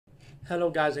Hello,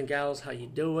 guys and gals. How you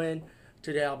doing?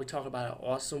 Today, I'll be talking about an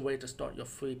awesome way to start your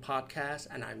free podcast,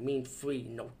 and I mean free.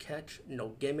 No catch, no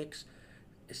gimmicks.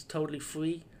 It's totally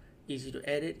free, easy to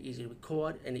edit, easy to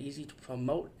record, and easy to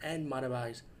promote and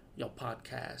monetize your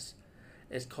podcast.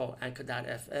 It's called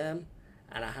Anchor.fm,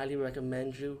 and I highly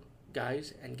recommend you,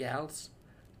 guys and gals,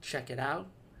 check it out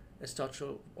and start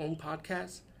your own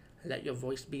podcast and let your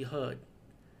voice be heard.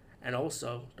 And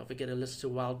also, don't forget to listen to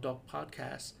Wild Dog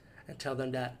Podcast and tell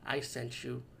them that I sent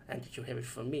you and that you hear it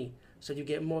from me. So you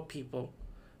get more people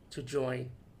to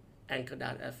join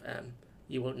Anchor.fm.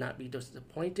 You will not be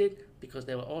disappointed because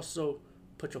they will also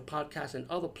put your podcast in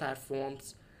other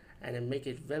platforms and then make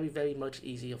it very, very much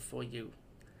easier for you.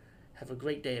 Have a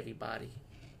great day, everybody.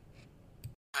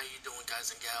 How you doing,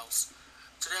 guys and gals?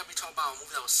 Today I'll be talking about a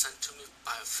movie that was sent to me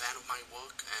by a fan of my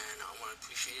work, and I want to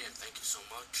appreciate it and thank you so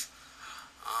much.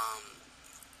 Um,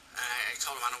 I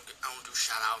told him I don't do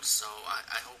shout outs, so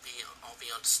I hope he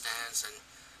understands, and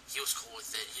he was cool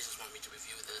with it. He just wanted me to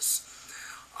review this.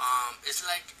 It's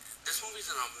like, this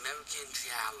movie's an American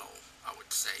giallo, I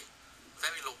would say.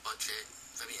 Very low budget,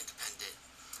 very independent.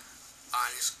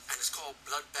 And it's called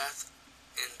Bloodbath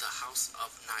in the House of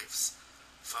Knives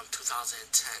from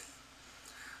 2010.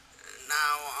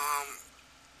 Now,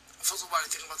 first of all, what I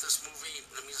think about this movie,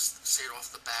 let me just say it off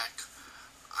the back.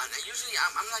 And usually,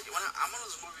 I'm like, when I'm one of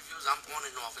those movie reviews, I'm on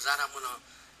and off. Is that I'm going to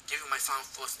give you my final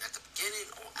thoughts at the beginning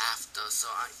or after.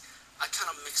 So I kind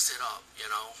of mix it up,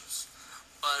 you know.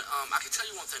 But I can tell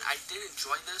you one thing. I did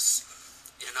enjoy this,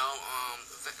 you know.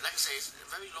 Like I say, it's a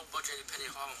very low-budget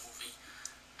independent horror movie.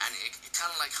 And it kind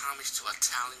of like homage to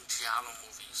Italian giallo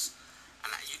movies.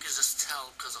 And you can just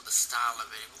tell because of the style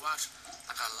of it. If you watch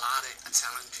like a lot of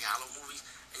Italian giallo movies,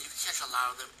 and you can catch a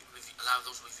lot of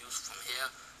those reviews from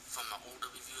here, from my older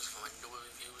reviews, from my newer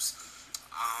reviews.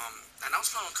 And I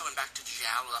was planning on coming back to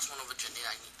giallo. That's one of the genre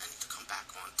I need to come back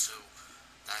on to,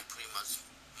 that I pretty much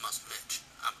must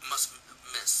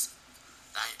miss.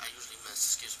 That I usually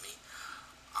miss. Excuse me.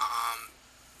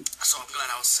 So I'm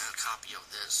glad I was sent a copy of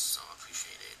this. So I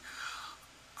appreciate it.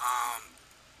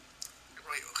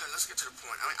 Right. Okay. Let's get to the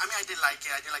point. I did like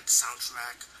it. I did like the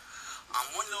soundtrack.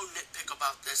 One little nitpick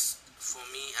about this for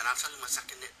me, and I'll tell you my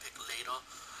second nitpick later.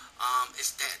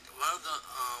 Is that one of the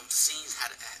scenes had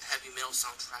a heavy metal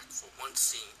soundtrack for one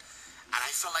scene, and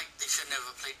I felt like they should never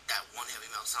played that one heavy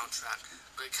metal soundtrack,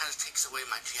 but it kind of takes away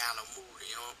my giallo mood,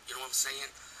 you know what I'm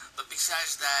saying? But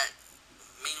besides that,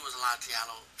 mainly was a lot of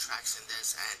giallo tracks in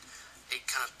this, and it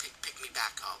kind of picked me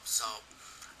back up, so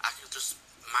I could just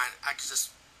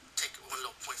take one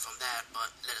little point from that, but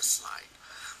let it slide.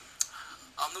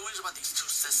 The movie's about these two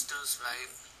sisters, right?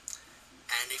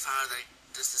 And they found out that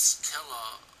there's this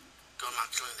killer going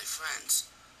around killing their friends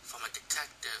from a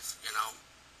detective, you know.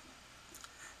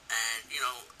 And, you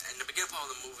know, in the beginning part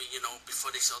of the movie, you know, before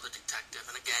they saw the detective,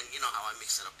 and again, you know how I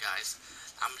mix it up, guys.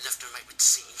 I'm left and right with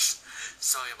scenes.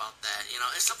 Sorry about that. You know,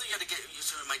 it's something you have to get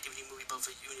used to in my DVD movie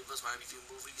buffet universe when I review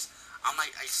movies.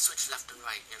 I switch left and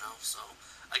right, you know. So,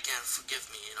 again, forgive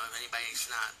me, you know, if anybody's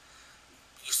not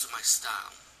used to my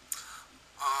style.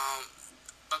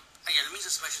 But, again, let me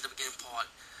just mention the beginning part.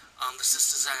 The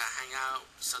sisters that hang out,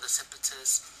 so the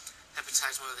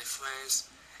hypnotize one of their friends,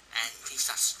 and he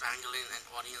starts strangling an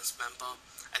audience member.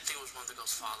 I think it was one of the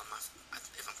girl's father,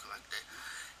 if I'm correct there.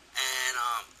 And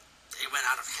it went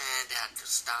out of hand. They had to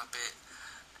stop it.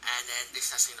 And then they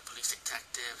start seeing the police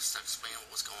detective, start explaining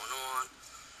what was going on.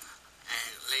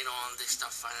 And later on, they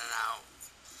start finding out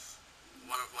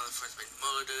one of the friends been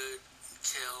murdered,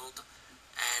 killed,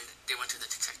 and they went to the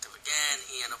detective again.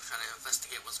 He ended up trying to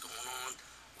investigate what's going on.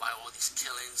 Why all these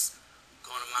killings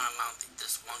going around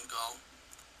this one girl,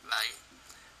 right?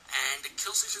 And the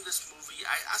kill scenes in this movie,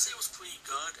 I say it was pretty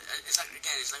good. It's like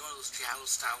one of those giallo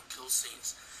style kill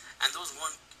scenes. And there was one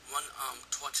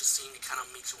torture scene that kind of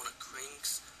makes you want to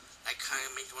cringe, like kind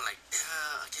of makes you want like,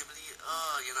 I can't believe,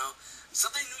 you know,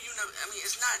 something new. You know, I mean,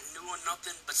 it's not new or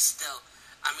nothing, but still,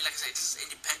 I mean, like I said, it's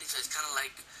independent, so it's kind of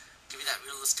like give you that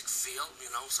realistic feel, you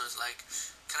know. So it's like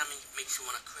kind of makes you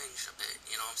want to cringe a bit,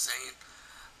 you know what I'm saying?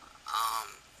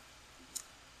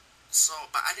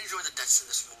 But I did enjoy the deaths in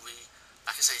this movie.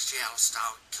 Like I say, it's jail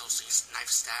style kill scenes,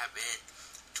 knife stabbing,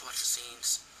 torture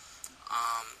scenes.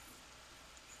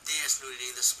 There's nudity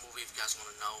in this movie if you guys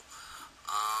want to know.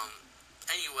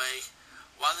 Anyway,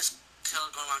 while this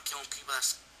killer going around killing people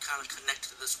that's kind of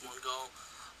connected to this one girl,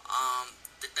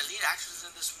 the lead actress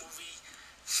in this movie,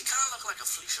 she kind of looked like a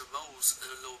Felicia Rose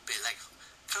a little bit, like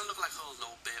kind of looked like her a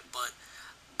little bit, but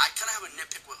I kind of have a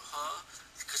nitpick with her,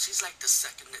 because she's like the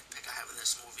second nitpick I have in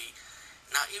this movie.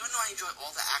 Now, even though I enjoy all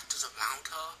the actors around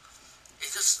her,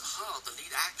 it's just her, the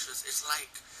lead actress. It's like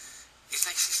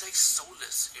she's like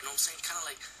soulless. You know what I'm saying? Kind of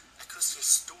like a Kristen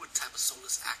Stewart type of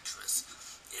soulless actress.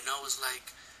 You know, it's like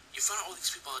you find out all these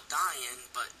people are dying,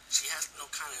 but she has no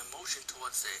kind of emotion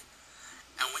towards it.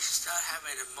 And when she started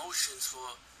having emotions for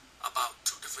about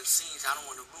two different scenes, I don't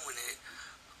want to ruin it.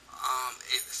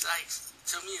 It's like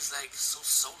to me, it's like so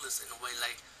soulless in a way.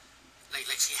 Like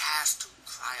she has to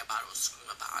cry about it or scream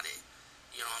about it.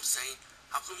 You know what I'm saying?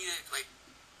 How come you didn't like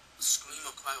scream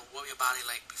or cry or worry about it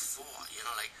like before? You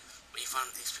know, like when you find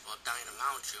these people are dying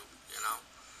around you. You know,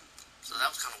 so that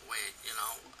was kind of weird. You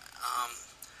know, um,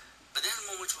 but there's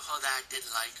moments with her that I did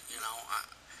like. You know,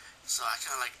 so I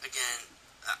kind of like again,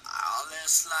 I'll let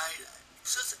it slide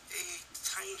just a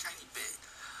tiny tiny bit.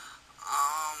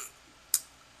 Um,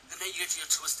 and then you get to your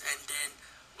twist ending,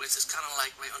 which is kind of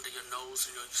like right under your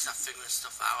nose, and you start figuring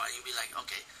stuff out, and you be like,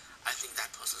 okay, I think that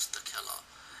person's the killer.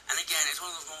 And again, it's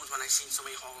one of those moments when I've seen so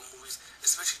many horror movies,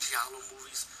 especially giallo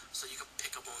movies, so you can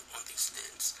pick up on these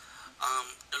things.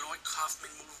 The Lloyd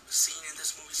Kaufman scene in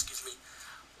this movie, excuse me,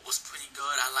 was pretty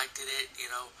good. I liked it.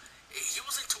 You know, he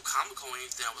wasn't too comical or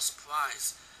anything. I was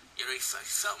surprised. You know, he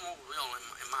felt more real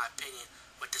in my opinion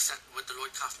with the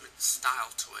Lloyd Kaufman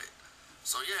style to it.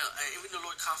 So yeah, even the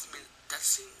Lloyd Kaufman death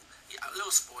scene, yeah, a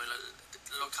little spoiler,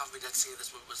 the Lloyd Kaufman death scene in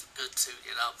this movie was good too.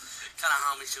 You know, kind of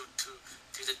homage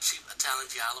to the cheap Italian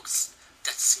giallo's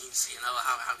death scenes. You know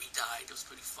how he died. It was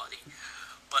pretty funny.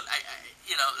 But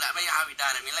you know, I mean how he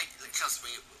died. I mean, like trust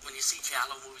me, when you see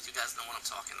giallo movies, you guys know what I'm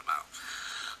talking about.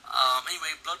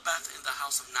 Anyway, Bloodbath in the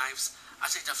House of Knives. I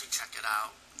say definitely check it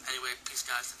out. Anyway, peace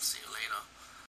guys, and see you later.